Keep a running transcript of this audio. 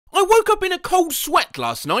up in a cold sweat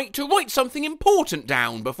last night to write something important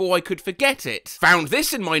down before I could forget it. Found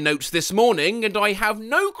this in my notes this morning and I have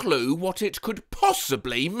no clue what it could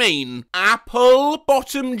possibly mean. Apple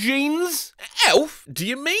bottom jeans? Elf, do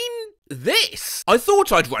you mean this? I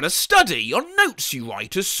thought I'd run a study on notes you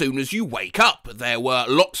write as soon as you wake up. There were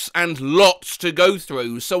lots and lots to go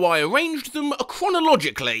through, so I arranged them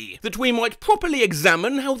chronologically, that we might properly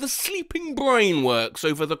examine how the sleeping brain works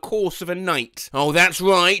over the course of a night. Oh, that's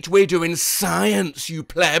right, we're doing science, you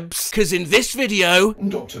plebs, 'cause in this video,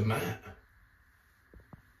 Dr. Matt.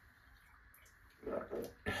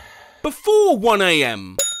 before 1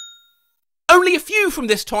 AM. Only a few from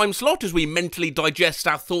this time slot as we mentally digest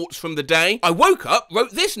our thoughts from the day. I woke up,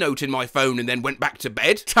 wrote this note in my phone and then went back to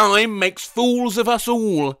bed. Time makes fools of us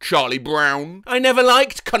all. Charlie Brown. I never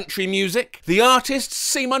liked country music. The artists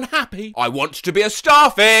seem unhappy. I want to be a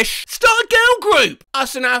starfish. Start a girl group.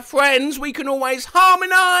 Us and our friends, we can always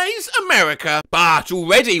harmonise America. But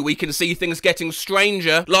already we can see things getting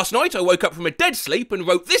stranger. Last night I woke up from a dead sleep and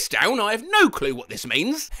wrote this down. I have no clue what this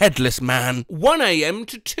means. Headless man. 1 AM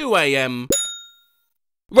to 2 AM.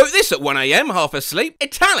 Wrote this at 1 AM, half asleep.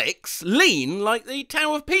 Italics, lean like the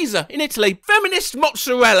Tower of Pisa in Italy. Feminist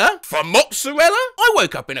mozzarella. For mozzarella? I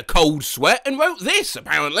woke up in a cold sweat and wrote this,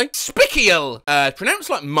 apparently. Spikiel. Pronounced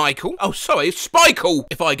like Michael. Oh, sorry, Spikle.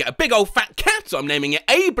 If I get a big old fat cat, I'm naming it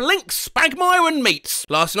Abe Links Spagmire and Meats.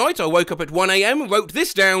 Last night, I woke up at 1 AM, wrote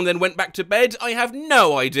this down, then went back to bed. I have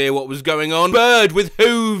no idea what was going on. Bird with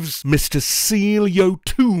hooves. Mr. Seal Yo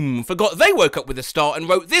Tomb. Forgot they woke up with a start and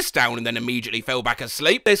wrote this down and then immediately fell back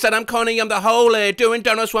asleep. They said I'm conning on the hole here, doing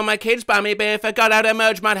donuts when my kids buy me beer. Forgot how to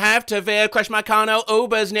merge, might have to veer. Crash my car, no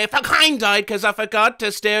Ubers near. Fuck, I died cause I forgot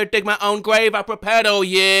to steer. Dig my own grave, I prepared all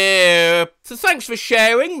year. So thanks for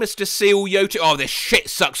sharing, Mr. Seal Yoti. Oh, this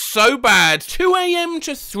shit sucks so bad. 2 AM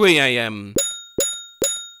to 3 AM.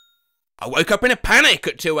 I woke up in a panic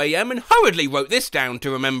at 2 AM and hurriedly wrote this down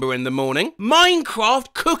to remember in the morning.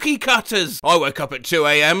 Minecraft cookie cutters. I woke up at 2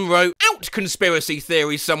 AM, wrote, out conspiracy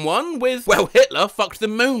theory someone with, well, Hitler fucked the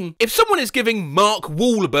moon. If someone is giving Mark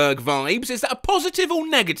Wahlberg vibes, is that a positive or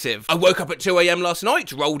negative? I woke up at 2 AM last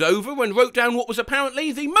night, rolled over and wrote down what was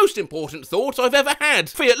apparently the most important thought I've ever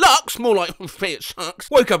had. Fiat Lux, more like Fiat sucks.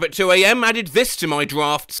 Woke up at 2 AM, added this to my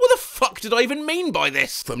drafts. What the fuck did I even mean by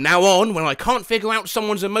this? From now on, when I can't figure out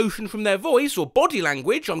someone's emotion from their voice or body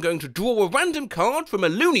language, I'm going to draw a random card from a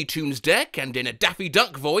Looney Tunes deck and in a Daffy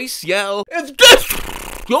Duck voice yell, "It's this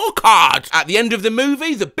your card!" At the end of the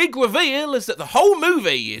movie, the big reveal is that the whole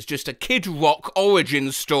movie is just a Kid Rock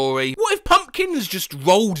origin story. What if pumpkins just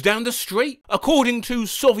rolled down the street? According to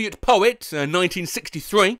Soviet poet,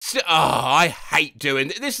 1963. I hate doing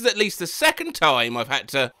this. This is at least the second time I've had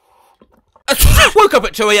to... Woke up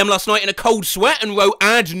at 2 AM last night in a cold sweat and wrote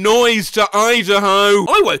add noise to Idaho.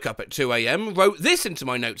 I woke up at 2 AM, wrote this into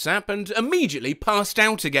my notes app and immediately passed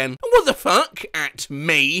out again. What the fuck? At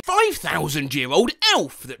me. 5,000-year-old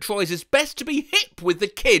elf that tries his best to be hip with the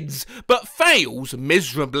kids but fails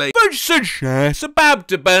miserably. But suggest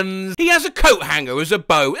Babdabans. He has a coat hanger as a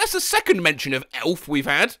bow. That's the second mention of elf we've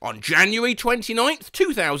had. On January 29th,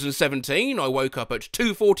 2017, I woke up at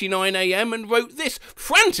 2:49 AM and wrote this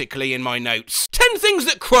frantically in my notes. 10 things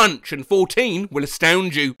that crunch and 14 will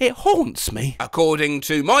astound you. It haunts me. According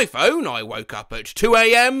to my phone, I woke up at 2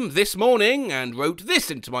 AM this morning and wrote this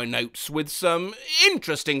into my notes with some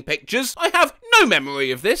interesting pictures. I have no memory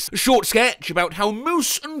of this. A short sketch about how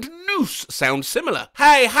moose and noose sound similar.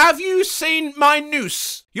 Hey, have you seen my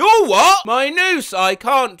noose? Your what? My noose. I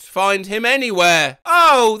can't find him anywhere.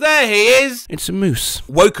 Oh, there he is. It's a moose.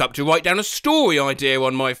 Woke up to write down a story idea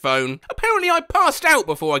on my phone. Apparently I passed out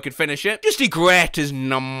before I could finish it. Just regret is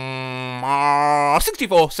number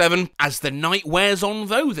 64/7. As the night wears on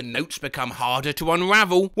though, the notes become harder to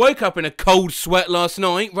unravel. Woke up in a cold sweat last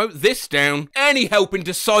night, wrote this down. Any help in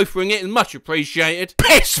deciphering it is much appreciated.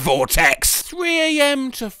 Piss vortex. 3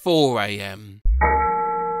 AM to 4 AM.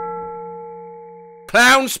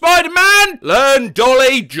 Clown Spider-Man! Learn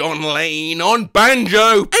Dolly John Lane on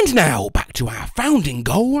banjo. And now, back to our founding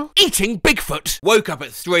goal, eating Bigfoot. Woke up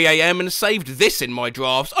at 3 AM and saved this in my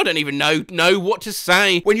drafts. I don't even know what to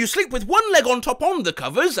say. When you sleep with one leg on top on the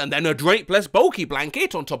covers and then a drapeless bulky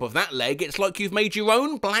blanket on top of that leg, it's like you've made your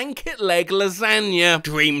own blanket leg lasagna.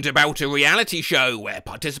 Dreamed about a reality show where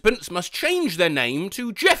participants must change their name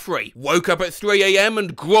to Jeffrey. Woke up at 3 AM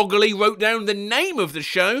and groggily wrote down the name of the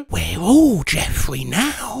show. We're all Jeffrey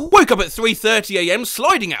now. Woke up at 3:30 AM,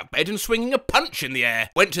 sliding out of bed and swinging a punch in the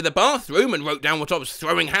air. Went to the bathroom home and wrote down what I was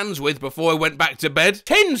throwing hands with before I went back to bed.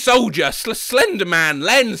 Tin soldier, slender man,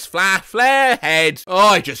 lens, flare head.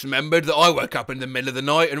 I just remembered that I woke up in the middle of the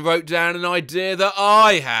night and wrote down an idea that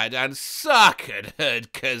I had, and suckered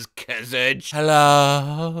heard cuz.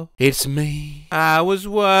 Hello, it's me. I was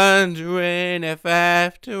wondering if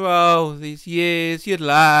after all these years you'd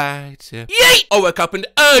like to... Yeet! I woke up and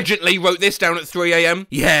urgently wrote this down at 3 AM.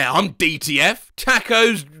 Yeah, I'm DTF.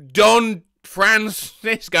 Tacos, Don...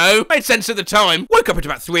 Francisco. Made sense at the time. Woke up at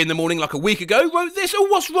about 3 in the morning like a week ago, wrote this. Oh,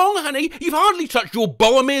 what's wrong, honey? You've hardly touched your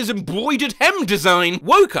Boromir's embroidered hem design.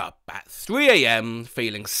 Woke up at 3 AM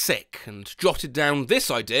feeling sick and jotted down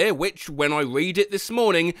this idea, which, when I read it this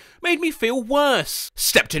morning, made me feel worse.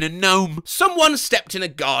 Stepped in a gnome. Someone stepped in a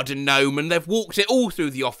garden gnome and they've walked it all through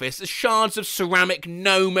the office as shards of ceramic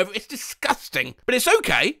gnome. It's disgusting. But it's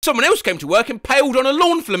okay. Someone else came to work impaled on a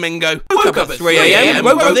lawn flamingo. Woke up at 3 AM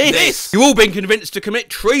and wrote this. You all been convinced to commit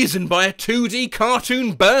treason by a 2D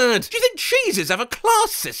cartoon bird. Do you think cheeses have a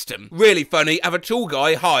class system? Really funny, have a tall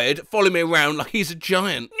guy hired follow me around like he's a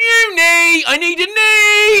giant. New knee! I need a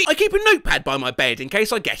knee! I keep a notepad by my bed in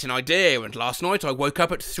case I get an idea, and last night I woke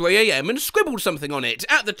up at 3 AM and scribbled something on it.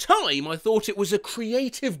 At the time, I thought it was a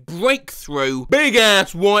creative breakthrough. Big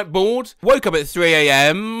ass whiteboard. Woke up at 3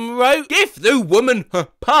 AM, wrote, if the woman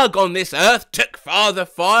pug on this earth took father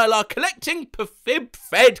file are collecting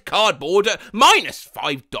fed cardboard at minus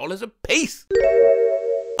 $5 a piece.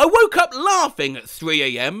 I woke up laughing at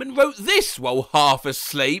 3 AM and wrote this while half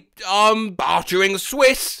asleep. Bartering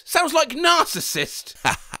Swiss. Sounds like narcissist.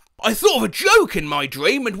 I thought of a joke in my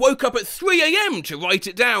dream and woke up at 3 AM to write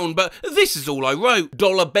it down, but this is all I wrote.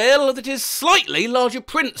 Dollar bill that is slightly larger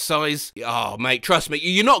print size. Oh, mate, trust me,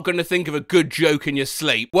 you're not going to think of a good joke in your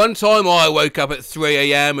sleep. One time I woke up at 3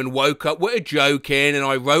 AM and woke up with a joke in and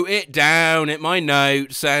I wrote it down in my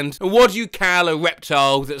notes. And what do you call a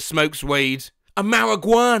reptile that smokes weed? A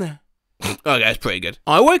marijuana. Okay, that's pretty good.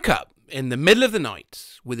 I woke up in the middle of the night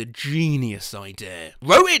with a genius idea.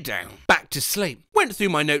 Wrote it down, back to sleep. Went through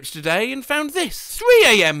my notes today and found this. 3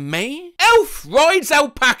 AM, me. Elf rides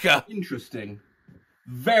alpaca. Interesting.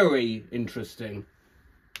 Very interesting.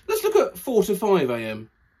 Let's look at 4 to 5 AM.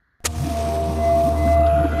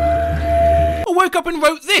 I woke up and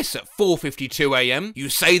wrote this at 4:52 AM. You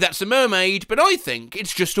say that's a mermaid, but I think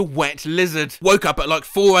it's just a wet lizard. Woke up at like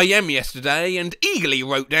 4 AM yesterday and eagerly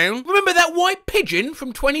wrote down, remember that white pigeon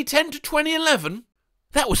from 2010 to 2011?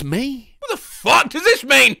 That was me. What the fuck does this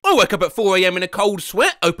mean? I woke up at 4 AM in a cold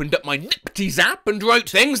sweat, opened up my Nifty Zap and wrote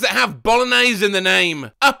things that have bolognese in the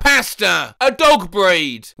name. A pasta. A dog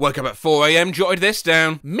breed. Woke up at 4 AM, jotted this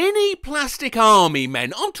down. Mini plastic army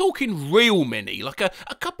men. I'm talking real mini, like a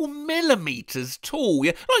couple millimeters tall,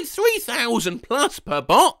 yeah? Like 3,000 plus per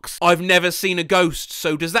box. I've never seen a ghost,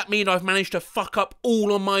 so does that mean I've managed to fuck up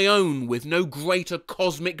all on my own with no greater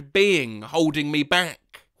cosmic being holding me back?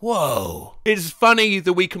 Whoa. It's funny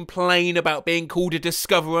that we complain about being called a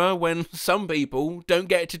discoverer when some people don't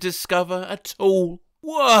get to discover at all.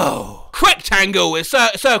 Whoa. Rectangle is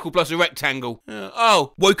circle plus a rectangle.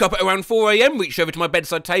 Woke up at around 4 AM, reached over to my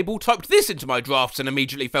bedside table, typed this into my drafts and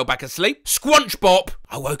immediately fell back asleep. Squunch bop.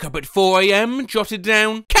 I woke up at 4 AM, jotted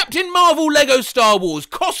down Captain Marvel Lego Star Wars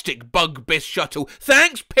Caustic Bug Biss Shuttle.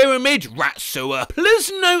 Thanks Pyramid Rat Sewer.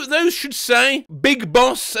 Please note those should say Big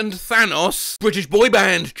Boss and Thanos. British boy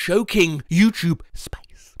band choking YouTube space.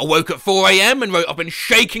 I woke at 4 AM and wrote I've been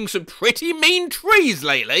shaking some pretty mean trees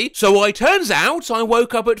lately. So turns out I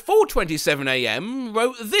woke up at 4:27 AM,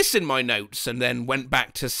 wrote this in my notes and then went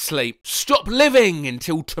back to sleep. Stop living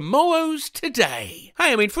until tomorrow's today.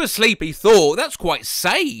 Hey, I mean, for a sleepy thought, that's quite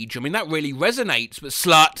sage. I mean, that really resonates, but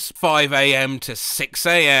sluts, 5 AM to 6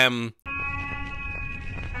 AM.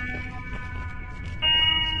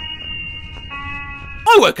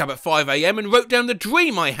 I woke up at 5 AM and wrote down the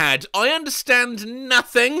dream I had. I understand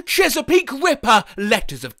nothing. Chesapeake Ripper,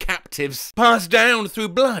 letters of captives. Passed down through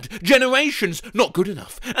blood, generations, not good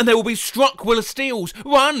enough. And they will be struck will of steels.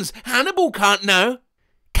 Runs, Hannibal can't know.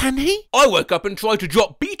 Can he? I woke up and tried to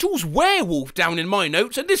drop Beatles Werewolf down in my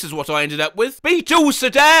notes, and this is what I ended up with. Beatles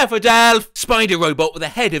Daffodil. Spider robot with a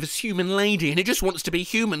head of a human lady, and it just wants to be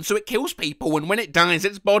human, so it kills people, and when it dies,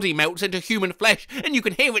 its body melts into human flesh, and you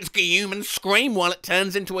can hear its human scream while it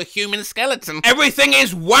turns into a human skeleton. Everything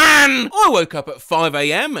is one! I woke up at 5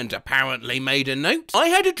 AM and apparently made a note. I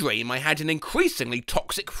had a dream I had an increasingly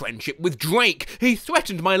toxic friendship with Drake. He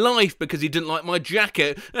threatened my life because he didn't like my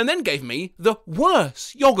jacket, and then gave me the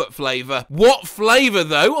worst nougat flavour. What flavour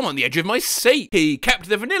though? I'm on the edge of my seat. He kept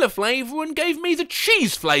the vanilla flavour and gave me the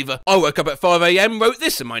cheese flavour. I woke up at 5 AM, wrote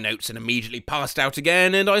this in my notes and immediately passed out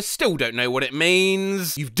again, and I still don't know what it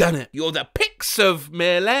means. You've done it. You're the pics of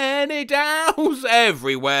Millennium Downs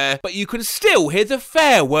everywhere, but you can still hear the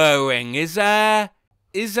fair whirring. Is a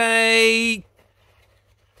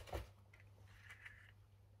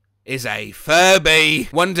Furby.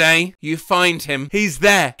 One day, you find him. He's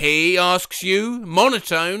there. He asks you,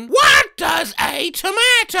 monotone, what does a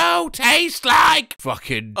tomato taste like?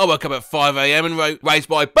 Fucking. I woke up at 5 AM and wrote, raised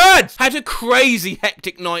by birds. Had a crazy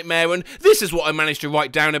hectic nightmare, and this is what I managed to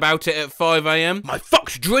write down about it at 5 AM. My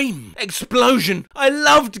fucked dream. Explosion. I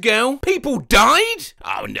loved girl. People died?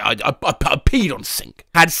 Oh, no, I peed on sink.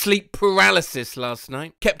 Had sleep paralysis last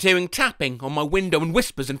night. Kept hearing tapping on my window and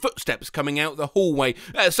whispers and footsteps coming out the hallway.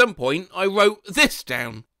 At some point, I wrote this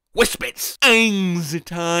down. Whispits.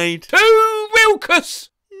 Anxiety. To Rilkus.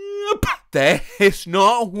 There is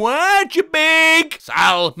not a word, you big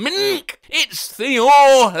salmink. It's the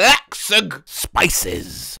Orlaxag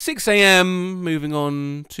spices. 6 AM, moving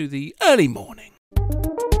on to the early morning.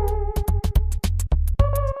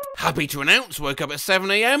 Happy to announce, woke up at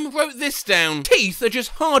 7 AM, wrote this down. Teeth are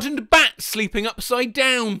just hardened bats sleeping upside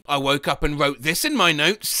down. I woke up and wrote this in my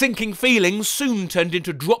notes. Sinking feelings soon turned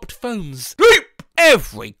into dropped phones. Sleep!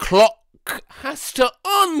 Every clock has to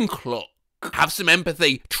unclock. Have some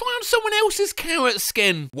empathy. Try on someone else's carrot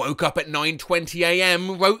skin. Woke up at 9:20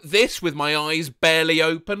 AM, wrote this with my eyes barely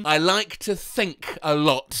open. I like to think a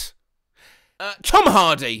lot. Tom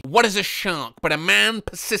Hardy. What is a shark but a man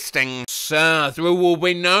persisting? Sir, there will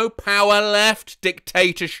be no power left,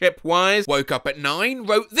 dictatorship-wise. Woke up at 9,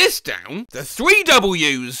 wrote this down. The 3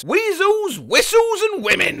 W's. Weasels, whistles, and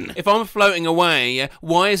women. If I'm floating away,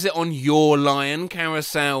 why is it on your lion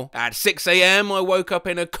carousel? At 6 AM, I woke up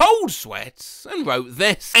in a cold sweat and wrote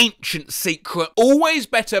this. Ancient secret. Always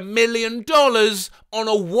bet $1 million on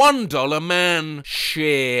a $1 man.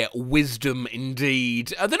 Sheer wisdom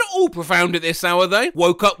indeed. They're not all profound at this hour though.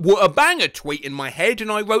 Woke up with a banger tweet in my head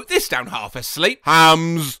and I wrote this down half asleep.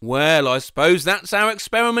 Hams. Well, I suppose that's our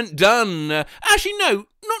experiment done. Actually, no,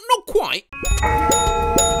 not quite.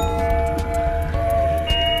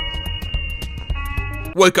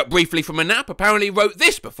 Woke up briefly from a nap, apparently wrote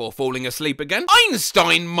this before falling asleep again.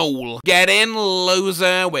 Einstein Mall. Get in,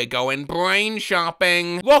 loser, we're going brain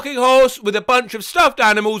shopping. Rocking horse with a bunch of stuffed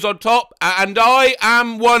animals on top, and I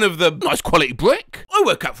am one of them. Nice quality brick. I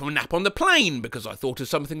woke up from a nap on the plane because I thought of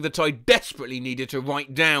something that I desperately needed to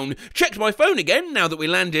write down. Checked my phone again now that we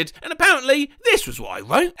landed, and apparently this was what I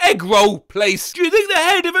wrote. Egg roll place. Do you think the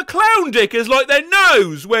head of a clown dick is like their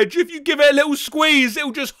nose, where if you give it a little squeeze,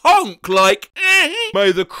 it'll just honk like,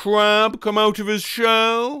 May the crab come out of his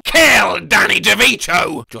shell? Kill Danny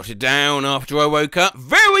DeVito! Jotted down after I woke up.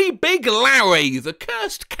 Very Big Larry, the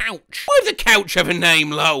cursed couch. Why the couch have a name,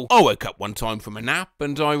 lol? I woke up one time from a nap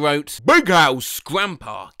and I wrote, Big house,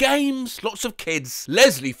 grandpa, games, lots of kids,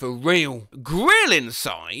 Leslie for real, grill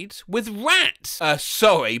inside with rat.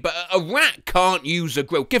 Sorry, but a rat can't use a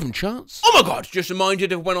grill. Give him chance. Oh my god, just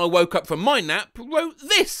reminded of when I woke up from my nap, wrote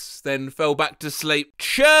this, then fell back to sleep.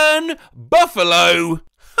 Churn buffalo.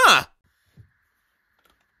 Huh.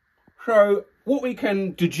 So, what we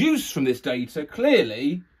can deduce from this data,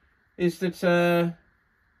 clearly, is that, I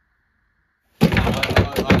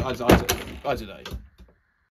don't know.